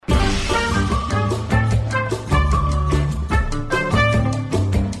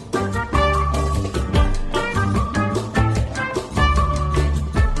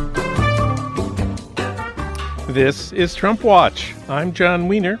This is Trump Watch. I'm John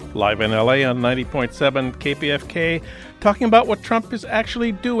Wiener, live in LA on 90.7 KPFK, talking about what Trump is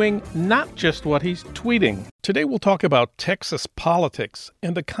actually doing, not just what he's tweeting. Today we'll talk about Texas politics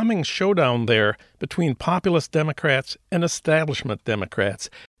and the coming showdown there between populist Democrats and establishment Democrats.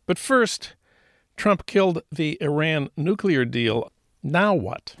 But first, Trump killed the Iran nuclear deal. Now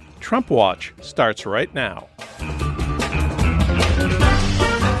what? Trump Watch starts right now.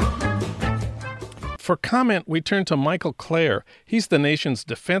 For comment, we turn to Michael Klare. He's the nation's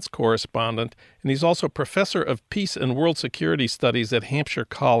defense correspondent, and he's also professor of peace and world security studies at Hampshire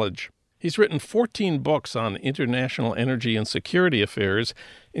College. He's written 14 books on international energy and security affairs,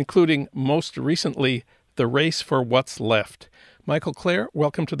 including most recently, The Race for What's Left. Michael Klare,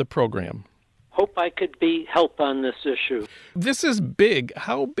 welcome to the program. Hope I could be help on this issue. This is big.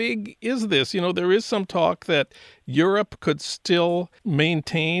 How big is this? There is some talk that Europe could still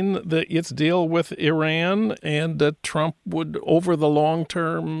maintain its deal with Iran and that Trump would, over the long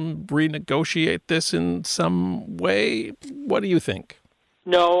term, renegotiate this in some way. What do you think?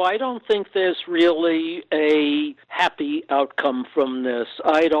 No, I don't think there's really a happy outcome from this.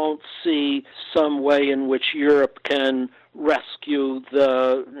 I don't see some way in which Europe can rescue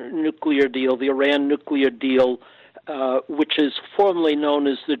the nuclear deal, the Iran nuclear deal, which is formally known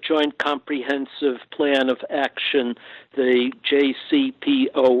as the Joint Comprehensive Plan of Action, the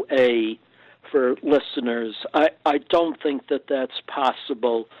JCPOA for listeners. I don't think that that's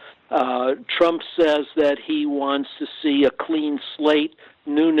possible. Trump says that he wants to see a clean slate,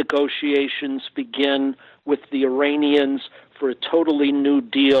 new negotiations begin with the Iranians for a totally new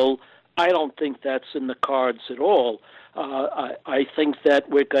deal. I don't think that's in the cards at all. I think that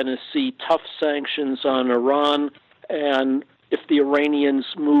we're going to see tough sanctions on Iran, and if the Iranians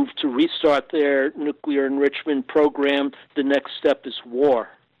move to restart their nuclear enrichment program, the next step is war.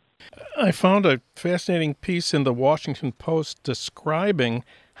 I found a fascinating piece in the Washington Post describing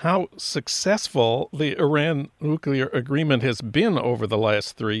how successful the Iran nuclear agreement has been over the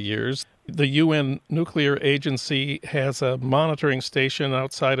last 3 years. The UN Nuclear Agency has a monitoring station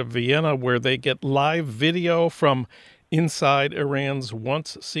outside of Vienna where they get live video from inside Iran's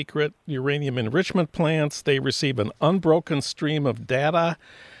once secret uranium enrichment plants. They receive an unbroken stream of data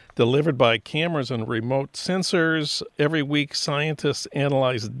delivered by cameras and remote sensors. Every week, scientists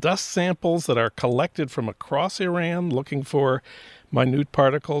analyze dust samples that are collected from across Iran, looking for minute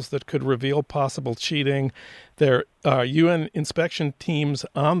particles that could reveal possible cheating. There are UN inspection teams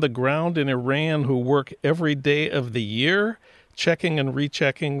on the ground in Iran who work every day of the year, checking and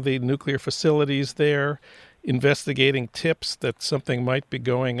rechecking the nuclear facilities there, investigating tips that something might be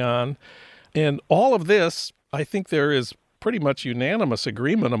going on. And all of this, I think there is pretty much unanimous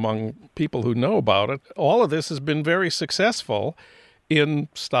agreement among people who know about it. All of this has been very successful in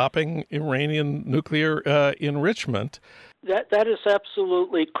stopping Iranian nuclear enrichment. That is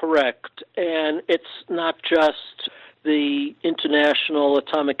absolutely correct. And it's not just the International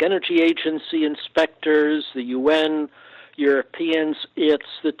Atomic Energy Agency inspectors, the UN, Europeans,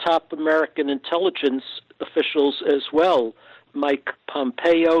 it's the top American intelligence officials as well. Mike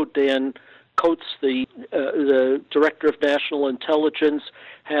Pompeo, Dan Coats, the Director of National Intelligence,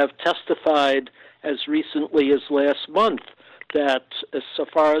 have testified as recently as last month that, so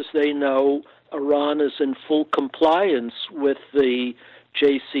far as they know, Iran is in full compliance with the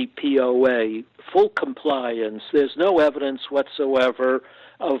JCPOA. Full compliance. There's no evidence whatsoever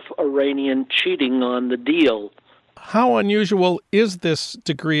of Iranian cheating on the deal. How unusual is this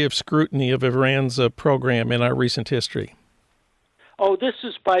degree of scrutiny of Iran's program in our recent history? Oh, this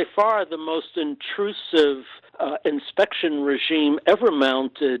is by far the most intrusive inspection regime ever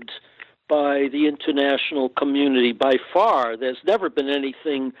mounted by the international community. By far, there's never been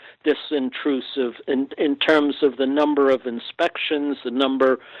anything this intrusive in terms of the number of inspections, the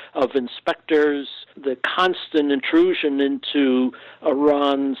number of inspectors, the constant intrusion into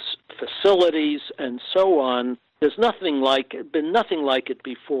Iran's facilities, and so on. There's been nothing like it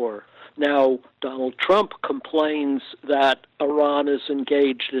before. Now, Donald Trump complains that Iran is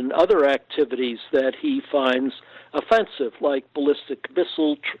engaged in other activities that he finds offensive, like ballistic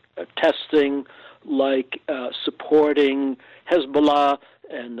missile testing, like supporting Hezbollah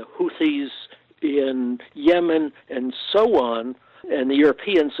and the Houthis in Yemen, and so on. And the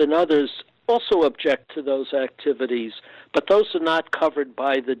Europeans and others also object to those activities, but those are not covered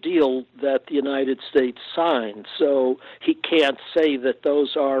by the deal that the United States signed. So he can't say that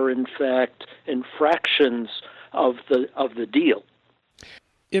those are, in fact, infractions of the deal.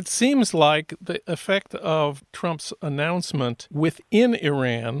 It seems like the effect of Trump's announcement within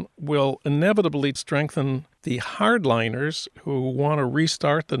Iran will inevitably strengthen the hardliners who want to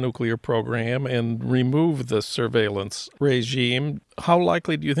restart the nuclear program and remove the surveillance regime. How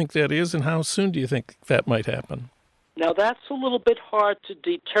likely do you think that is, and how soon do you think that might happen? Now, that's a little bit hard to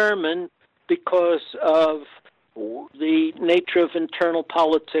determine because of the nature of internal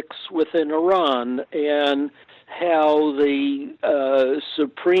politics within Iran and how the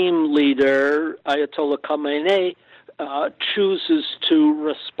supreme leader, Ayatollah Khamenei, chooses to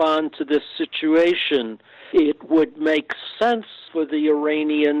respond to this situation. It would make sense for the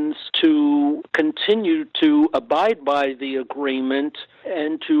Iranians to continue to abide by the agreement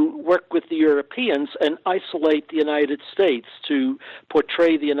and to work with the Europeans and isolate the United States, to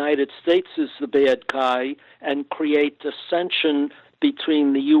portray the United States as the bad guy and create dissension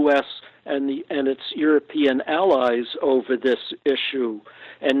between the U.S. and its European allies over this issue,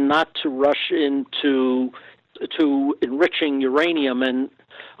 and not to rush into enriching uranium. And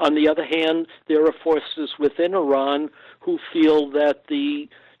on the other hand, there are forces within Iran who feel that the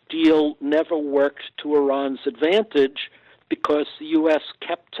deal never worked to Iran's advantage because the U.S.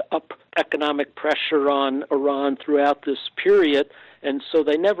 kept up economic pressure on Iran throughout this period, and so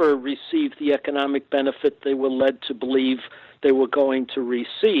they never received the economic benefit they were led to believe they were going to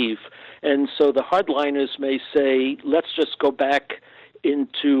receive. And so the hardliners may say, let's just go back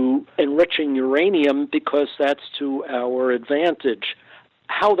into enriching uranium because that's to our advantage.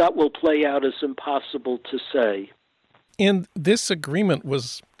 How that will play out is impossible to say. And this agreement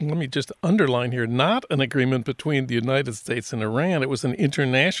was, let me just underline here, not an agreement between the United States and Iran. It was an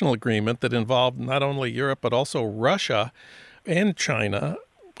international agreement that involved not only Europe, but also Russia and China.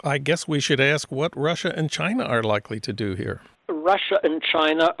 I guess we should ask what Russia and China are likely to do here. Russia and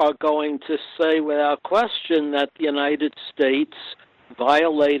China are going to say without question that the United States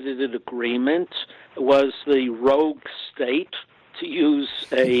violated an agreement, was the rogue state, to use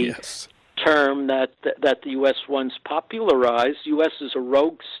a term that the U.S. once popularized. U.S. is a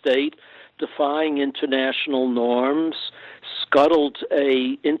rogue state defying international norms, scuttled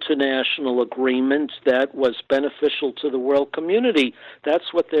a international agreement that was beneficial to the world community.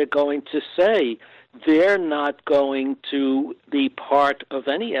 That's what they're going to say. They're not going to be part of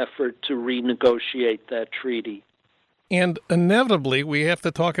any effort to renegotiate that treaty. And inevitably, we have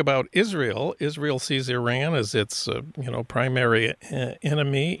to talk about Israel. Israel sees Iran as its, primary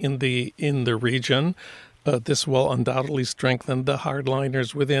enemy in the region. This will undoubtedly strengthen the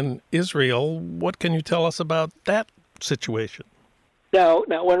hardliners within Israel. What can you tell us about that situation? Now,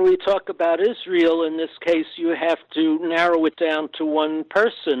 when we talk about Israel, in this case, you have to narrow it down to one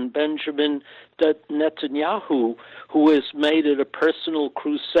person, Benjamin Netanyahu, who has made it a personal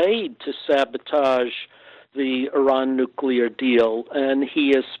crusade to sabotage the Iran nuclear deal. And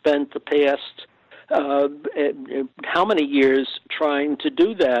he has spent the past how many years trying to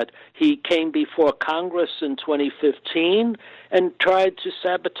do that? He came before Congress in 2015 and tried to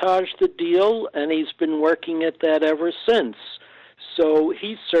sabotage the deal, and he's been working at that ever since. So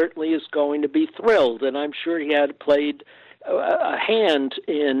he certainly is going to be thrilled, and I'm sure he had played a hand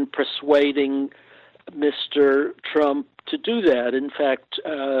in persuading Mr. Trump to do that. In fact,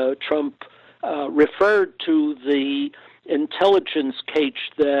 Trump referred to the intelligence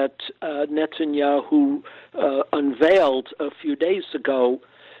cache that Netanyahu unveiled a few days ago,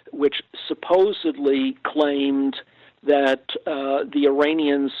 which supposedly claimed that the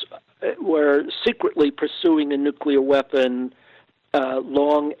Iranians were secretly pursuing a nuclear weapon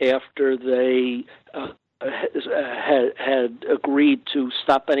long after they had agreed to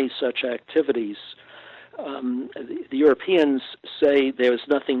stop any such activities. The Europeans say there's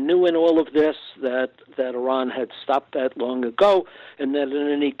nothing new in all of this, that Iran had stopped that long ago, and that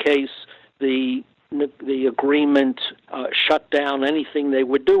in any case the agreement shut down anything they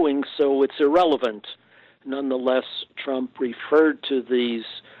were doing, so it's irrelevant. Nonetheless, Trump referred to these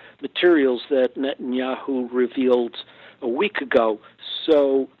materials that Netanyahu revealed a week ago.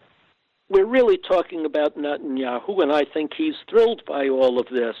 So we're really talking about Netanyahu, and I think he's thrilled by all of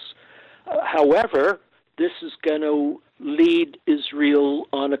this. However, this is going to lead Israel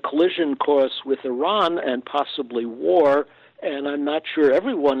on a collision course with Iran and possibly war, and I'm not sure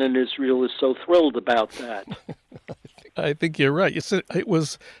everyone in Israel is so thrilled about that. I think you're right. You said it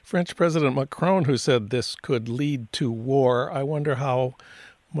was French President Macron who said this could lead to war. I wonder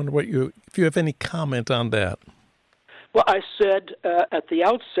if you have any comment on that. Well, I said at the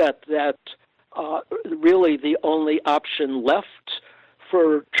outset that really the only option left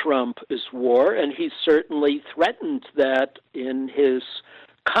for Trump is war, and he certainly threatened that in his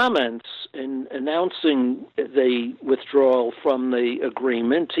comments in announcing the withdrawal from the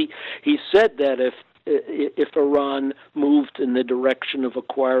agreement. He said that if Iran moved in the direction of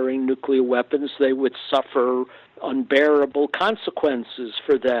acquiring nuclear weapons, they would suffer unbearable consequences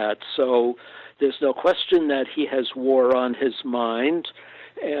for that. So there's no question that he has war on his mind.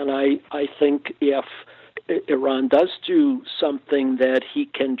 And I think if Iran does do something that he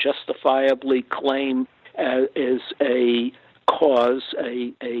can justifiably claim as a cause,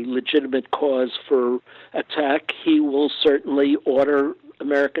 a legitimate cause for attack, he will certainly order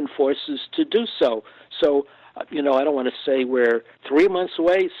American forces to do so. So, I don't want to say we're 3 months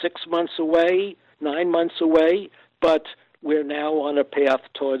away, 6 months away, 9 months away, but we're now on a path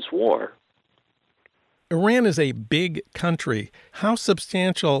towards war. Iran is a big country. How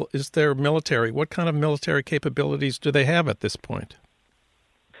substantial is their military? What kind of military capabilities do they have at this point?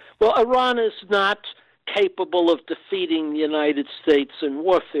 Well, Iran is not capable of defeating the United States in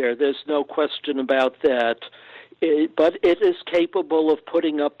warfare. There's no question about that. But it is capable of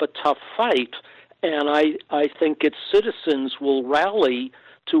putting up a tough fight, and I think its citizens will rally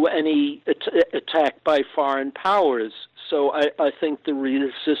to any attack by foreign powers. So I think the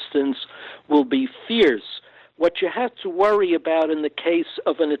resistance will be fierce. What you have to worry about in the case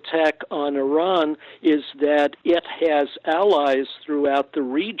of an attack on Iran is that it has allies throughout the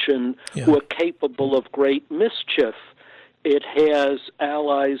region who are capable of great mischief. It has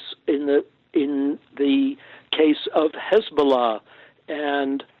allies in the case of Hezbollah,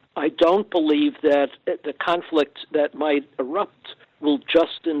 and I don't believe that the conflict that might erupt will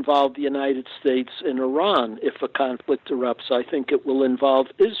just involve the United States and Iran. If a conflict erupts, I think it will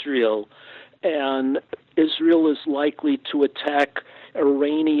involve Israel. And Israel is likely to attack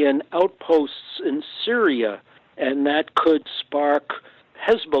Iranian outposts in Syria, and that could spark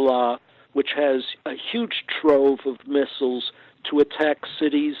Hezbollah, which has a huge trove of missiles, to attack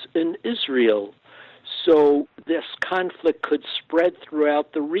cities in Israel. So this conflict could spread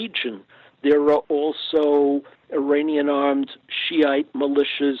throughout the region. There are also Iranian-armed Shiite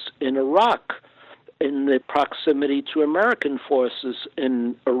militias in Iraq, in the proximity to American forces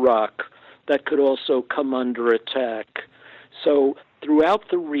in Iraq, that could also come under attack. So throughout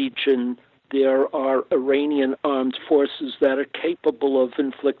the region, there are Iranian armed forces that are capable of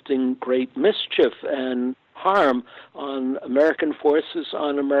inflicting great mischief and harm on American forces,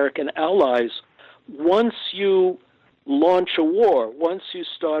 on American allies. Once you launch a war, once you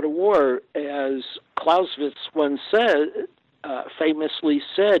start a war, as Clausewitz once famously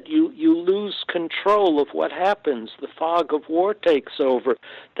said, you lose control of what happens. The fog of war takes over.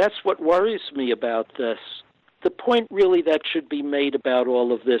 That's what worries me about this. The point really that should be made about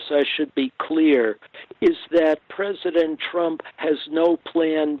all of this, I should be clear, is that President Trump has no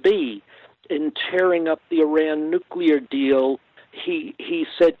plan B. In tearing up the Iran nuclear deal, he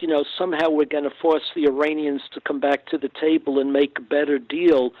said, somehow we're going to force the Iranians to come back to the table and make a better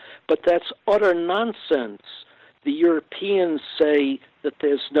deal, but that's utter nonsense. The Europeans say that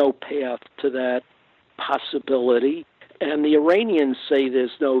there's no path to that possibility, and the Iranians say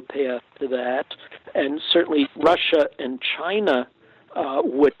there's no path to that, and certainly Russia and China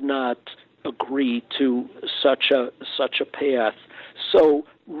would not agree to such a path. So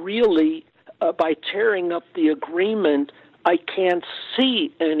really, by tearing up the agreement, I can't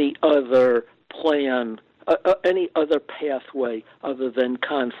see any other plan, any other pathway other than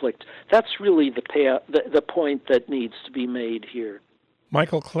conflict. That's really the point that needs to be made here.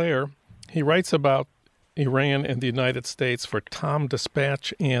 Michael Klare, he writes about Iran and the United States for Tom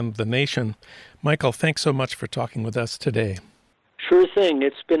Dispatch and The Nation. Michael, thanks so much for talking with us today. Sure thing.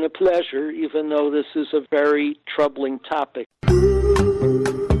 It's been a pleasure, even though this is a very troubling topic.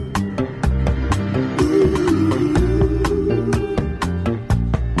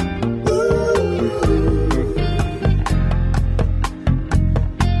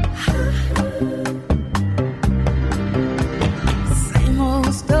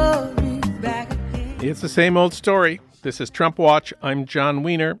 It's the same old story. This is Trump Watch. I'm John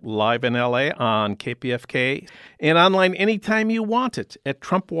Wiener, live in L.A. on KPFK, and online anytime you want it at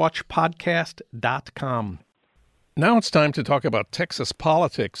TrumpWatchPodcast.com. Now it's time to talk about Texas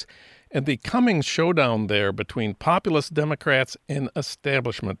politics and the coming showdown there between populist Democrats and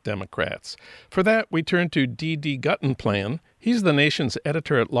establishment Democrats. For that, we turn to D.D. Guttenplan. He's the Nation's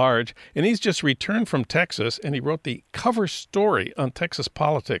editor-at-large, and he's just returned from Texas, and he wrote the cover story on Texas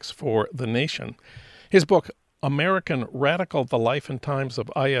politics for The Nation. His book, American Radical: The Life and Times of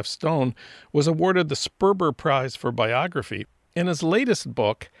I.F. Stone, was awarded the Sperber Prize for Biography. And his latest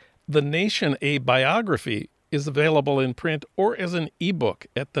book, The Nation: A Biography, is available in print or as an ebook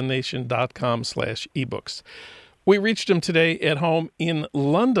at thenation.com/ebooks. We reached him today at home in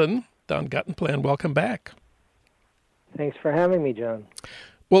London. Don Guttenplan, welcome back. Thanks for having me, John.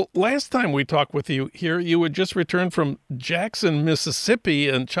 Well, last time we talked with you here, you had just returned from Jackson, Mississippi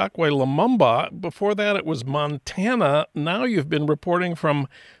and Chokwe, Lumumba. Before that, it was Montana. Now you've been reporting from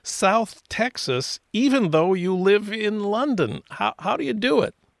South Texas, even though you live in London. How do you do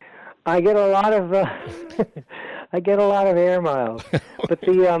it? I get a lot of air miles, but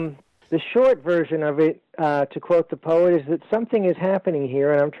the short version of it, to quote the poet, is that something is happening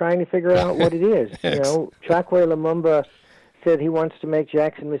here, and I'm trying to figure out what it is. Chokwe Lumumba said he wants to make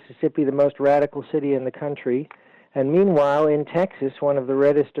Jackson, Mississippi, the most radical city in the country. And meanwhile, in Texas, one of the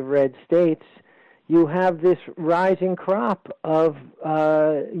reddest of red states, you have this rising crop of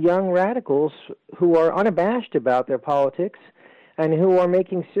young radicals who are unabashed about their politics and who are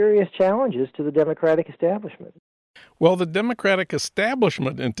making serious challenges to the Democratic establishment. Well, the Democratic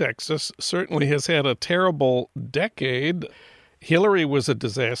establishment in Texas certainly has had a terrible decade. Hillary was a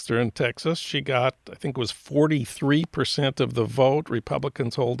disaster in Texas. She got, I think it was 43% of the vote.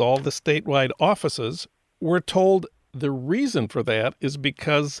 Republicans hold all the statewide offices. We're told the reason for that is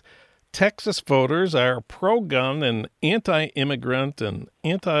because Texas voters are pro-gun and anti-immigrant and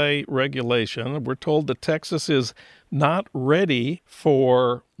anti-regulation. We're told that Texas is not ready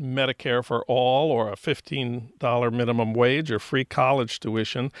for Medicare for all or a $15 minimum wage or free college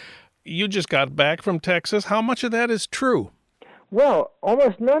tuition. You just got back from Texas. How much of that is true? Well,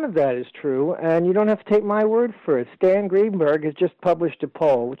 almost none of that is true, and you don't have to take my word for it. Stan Greenberg has just published a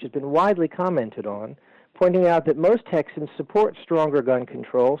poll, which has been widely commented on, pointing out that most Texans support stronger gun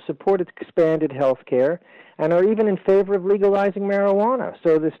control, support expanded health care, and are even in favor of legalizing marijuana.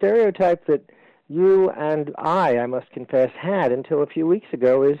 So the stereotype that you and I must confess, had until a few weeks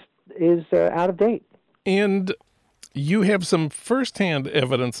ago is out of date. And you have some firsthand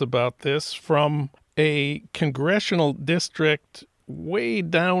evidence about this from a congressional district way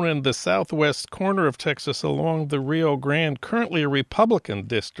down in the southwest corner of Texas along the Rio Grande, currently a Republican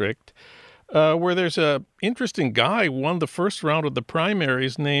district, where there's a interesting guy who won the first round of the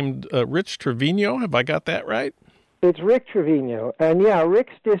primaries named Rich Trevino. Have I got that right? It's Rick Trevino. And yeah,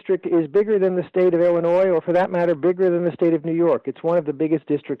 Rick's district is bigger than the state of Illinois, or for that matter, bigger than the state of New York. It's one of the biggest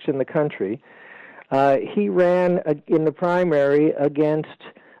districts in the country. He ran in the primary against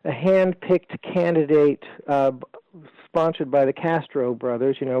a hand-picked candidate sponsored by the Castro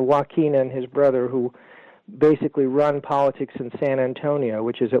brothers, Joaquin and his brother, who basically run politics in San Antonio,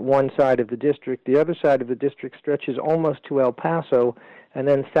 which is at one side of the district. The other side of the district stretches almost to El Paso and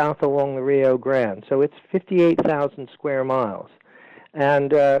then south along the Rio Grande. So it's 58,000 square miles.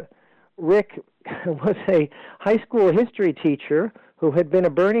 And Rick was a high school history teacher who had been a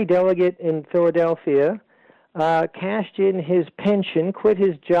Bernie delegate in Philadelphia, cashed in his pension, quit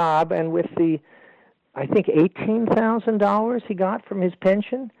his job, and with the, I think, $18,000 he got from his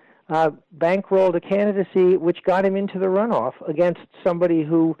pension, bankrolled a candidacy which got him into the runoff against somebody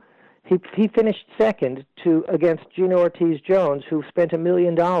who he finished second against Gina Ortiz-Jones, who spent $1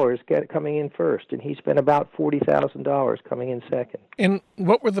 million coming in first, and he spent about $40,000 coming in second. And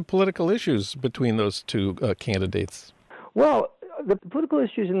what were the political issues between those two candidates? Well, the political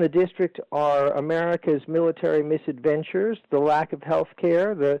issues in the district are America's military misadventures, the lack of health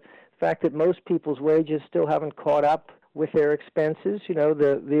care, the fact that most people's wages still haven't caught up with their expenses,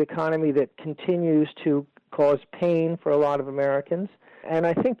 the economy that continues to cause pain for a lot of Americans. And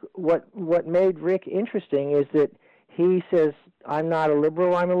I think what made Rick interesting is that he says, I'm not a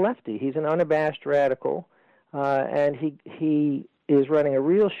liberal, I'm a lefty. He's an unabashed radical, and he is running a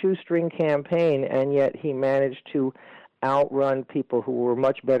real shoestring campaign, and yet he managed to outrun people who were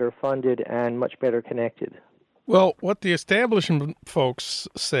much better funded and much better connected. Well, what the establishment folks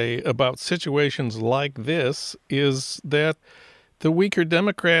say about situations like this is that the weaker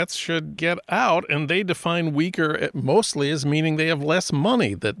Democrats should get out, and they define weaker mostly as meaning they have less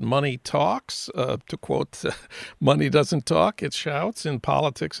money, that money talks. To quote, money doesn't talk, it shouts, in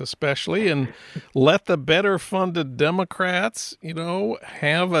politics especially, and let the better-funded Democrats,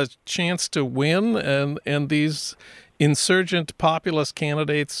 have a chance to win, and these insurgent populist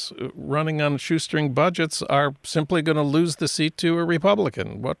candidates running on shoestring budgets are simply going to lose the seat to a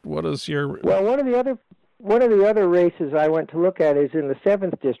Republican. What is your... Well, one of the other races I went to look at is in the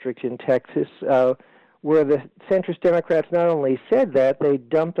 7th District in Texas, where the centrist Democrats not only said that, they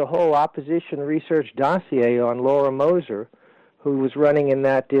dumped a whole opposition research dossier on Laura Moser, who was running in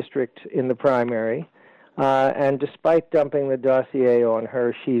that district in the primary. And despite dumping the dossier on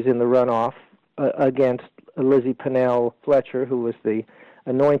her, she's in the runoff against Lizzie Pennell Fletcher, who was the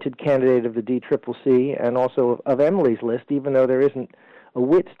anointed candidate of the DCCC and also of Emily's list, even though there isn't a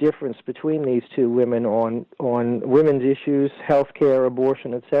wit's difference between these two women on women's issues, health care,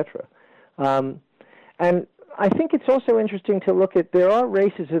 abortion, etc. And I think it's also interesting to look at, there are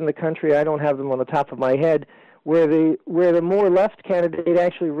races in the country, I don't have them on the top of my head, where the more left candidate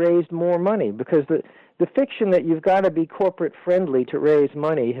actually raised more money, because the fiction that you've got to be corporate friendly to raise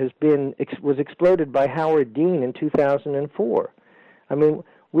money was exploded by Howard Dean in 2004. I mean,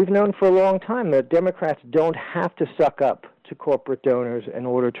 we've known for a long time that Democrats don't have to suck up to corporate donors in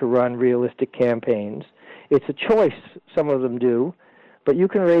order to run realistic campaigns. It's a choice, some of them do, but you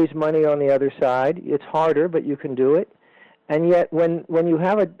can raise money on the other side. It's harder, but you can do it. And yet, when you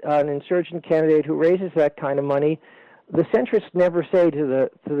have an insurgent candidate who raises that kind of money, the centrists never say to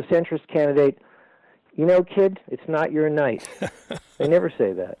the centrist candidate, you know, kid, it's not your night. They never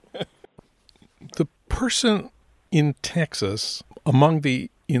say that. The person in Texas among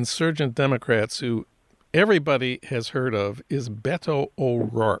the insurgent Democrats who everybody has heard of is Beto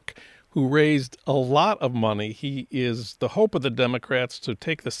O'Rourke, who raised a lot of money. He is the hope of the Democrats to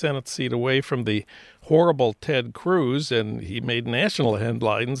take the Senate seat away from the horrible Ted Cruz, and he made national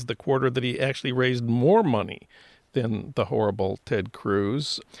headlines the quarter that he actually raised more money than the horrible Ted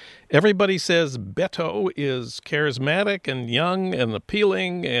Cruz. Everybody says Beto is charismatic and young and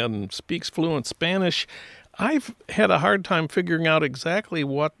appealing and speaks fluent Spanish. I've had a hard time figuring out exactly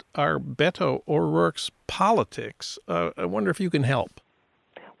what are Beto O'Rourke's politics. I wonder if you can help.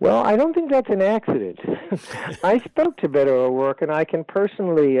 Well, I don't think that's an accident. I spoke to Beto O'Rourke, and I can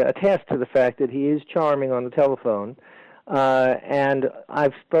personally attest to the fact that he is charming on the telephone. And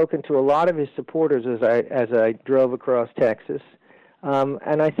I've spoken to a lot of his supporters as I drove across Texas.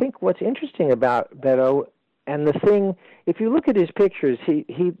 And I think what's interesting about Beto, and the thing, if you look at his pictures,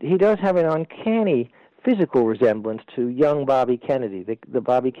 he does have an uncanny physical resemblance to young Bobby Kennedy, the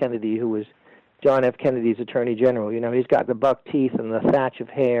Bobby Kennedy who was John F. Kennedy's Attorney General. You know, he's got the buck teeth and the thatch of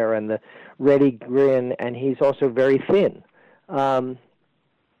hair and the ready grin, and he's also very thin,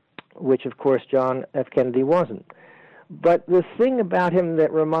 which, of course, John F. Kennedy wasn't. But the thing about him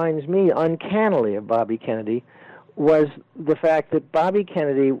that reminds me uncannily of Bobby Kennedy was the fact that Bobby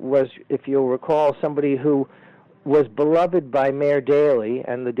Kennedy was, if you'll recall, somebody who was beloved by Mayor Daley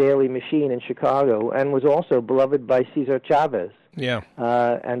and the Daley Machine in Chicago, and was also beloved by Cesar Chavez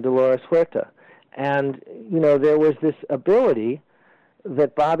and Dolores Huerta. And, you know, there was this ability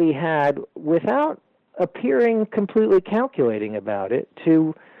that Bobby had, without appearing completely calculating about it,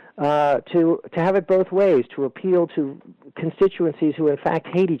 to have it both ways, to appeal to constituencies who in fact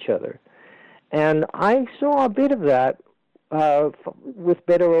hate each other. And I saw a bit of that with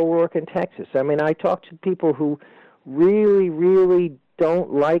Beto O'Rourke in Texas. I mean, I talked to people who really, really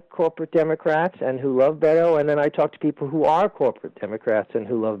don't like corporate Democrats and who love Beto, and then I talked to people who are corporate Democrats and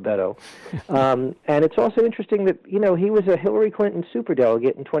who love Beto. And it's also interesting that, you know, he was a Hillary Clinton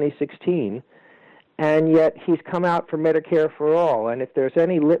superdelegate in 2016, and yet he's come out for Medicare for All. And if there's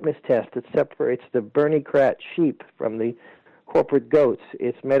any litmus test that separates the Bernie Krat sheep from the corporate goats,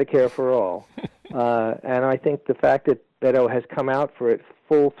 it's Medicare for All. And I think the fact that Beto has come out for it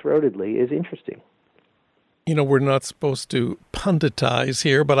full-throatedly is interesting. You know, we're not supposed to punditize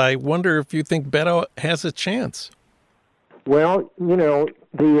here, but I wonder if you think Beto has a chance. Well, you know,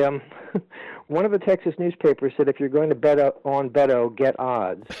 the one of the Texas newspapers said if you're going to bet on Beto, get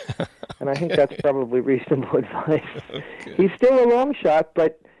odds. And I think that's probably reasonable advice. Okay. He's still a long shot,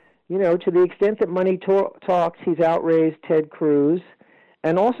 but, you know, to the extent that money talks, he's outraised Ted Cruz.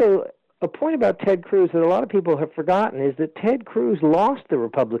 And also, a point about Ted Cruz that a lot of people have forgotten is that Ted Cruz lost the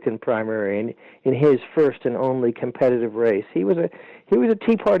Republican primary in his first and only competitive race. He was a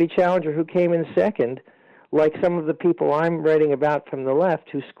Tea Party challenger who came in second, like some of the people I'm writing about from the left,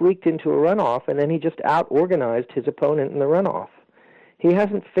 who squeaked into a runoff, and then he just out-organized his opponent in the runoff. He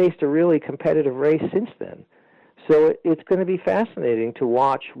hasn't faced a really competitive race since then. So it's going to be fascinating to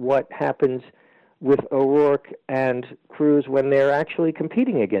watch what happens with O'Rourke and Cruz when they're actually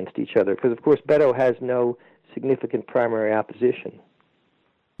competing against each other, because, of course, Beto has no significant primary opposition.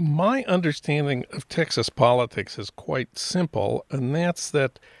 My understanding of Texas politics is quite simple, and that's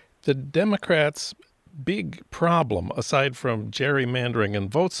that the Democrats' big problem, aside from gerrymandering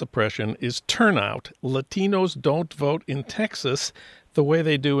and vote suppression, is turnout. Latinos don't vote in Texas the way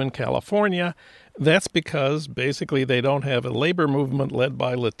they do in California. That's because basically they don't have a labor movement led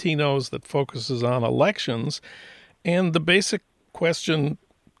by Latinos that focuses on elections. And the basic question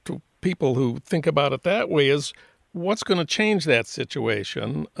to people who think about it that way is, what's going to change that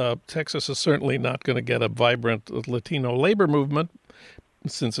situation? Texas is certainly not going to get a vibrant Latino labor movement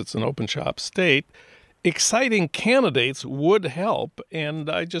since it's an open shop state. Exciting candidates would help. And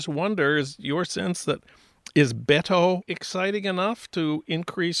I just wonder, is your sense that Is Beto exciting enough to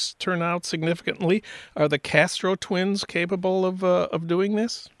increase turnout significantly? Are the Castro twins capable of doing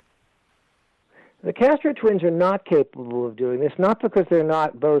this? The Castro twins are not capable of doing this, not because they're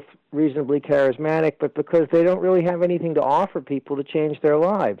not both reasonably charismatic, but because they don't really have anything to offer people to change their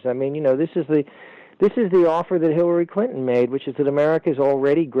lives. I mean, this is the offer that Hillary Clinton made, which is that America is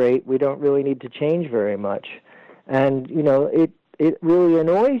already great. We don't really need to change very much. And, it really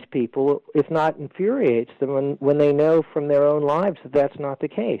annoys people, if not infuriates them, when they know from their own lives that that's not the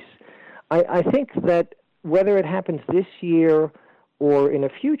case. I think that whether it happens this year or in a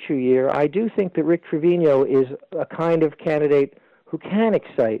future year, I do think that Rick Trevino is a kind of candidate who can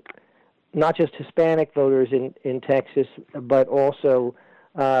excite not just Hispanic voters in Texas, but also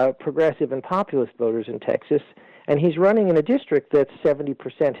progressive and populist voters in Texas. And he's running in a district that's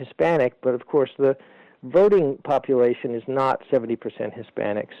 70% Hispanic, but of course the voting population is not 70%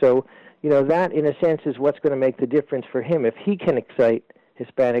 Hispanic. So, that in a sense is what's going to make the difference for him. If he can excite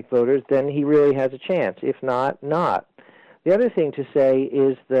Hispanic voters, then he really has a chance. If not, not. The other thing to say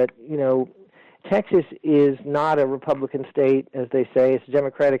is that, Texas is not a Republican state, as they say. It's a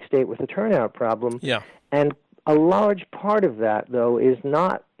Democratic state with a turnout problem. Yeah. And a large part of that, though, is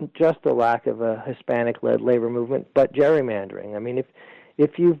not just the lack of a Hispanic-led labor movement, but gerrymandering. I mean,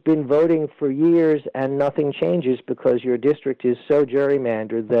 if you've been voting for years and nothing changes because your district is so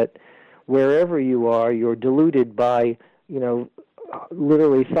gerrymandered that wherever you are, you're diluted by,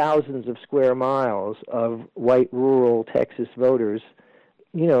 literally thousands of square miles of white rural Texas voters,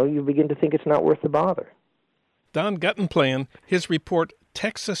 you begin to think it's not worth the bother. Don Guttenplan, his report,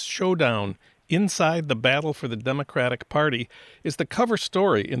 Texas Showdown, Inside the Battle for the Democratic Party, is the cover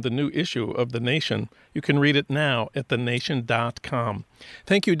story in the new issue of The Nation. You can read it now at thenation.com.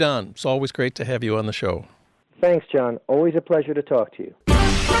 Thank you, Don. It's always great to have you on the show. Thanks, John. Always a pleasure to talk to you.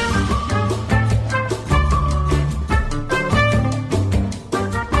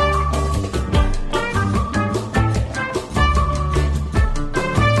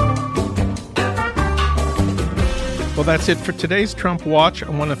 Well, that's it for today's Trump Watch. I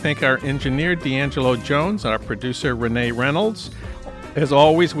want to thank our engineer, D'Angelo Jones, and our producer, Renee Reynolds. As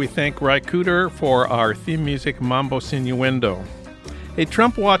always, we thank Ry Cooter for our theme music, Mambo Sinuendo. Hey,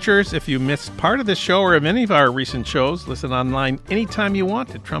 Trump Watchers, if you missed part of this show or of any of our recent shows, listen online anytime you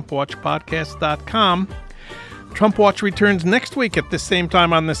want at TrumpWatchPodcast.com. Trump Watch returns next week at the same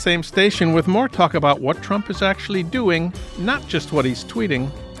time on the same station with more talk about what Trump is actually doing, not just what he's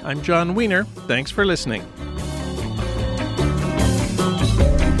tweeting. I'm John Wiener. Thanks for listening.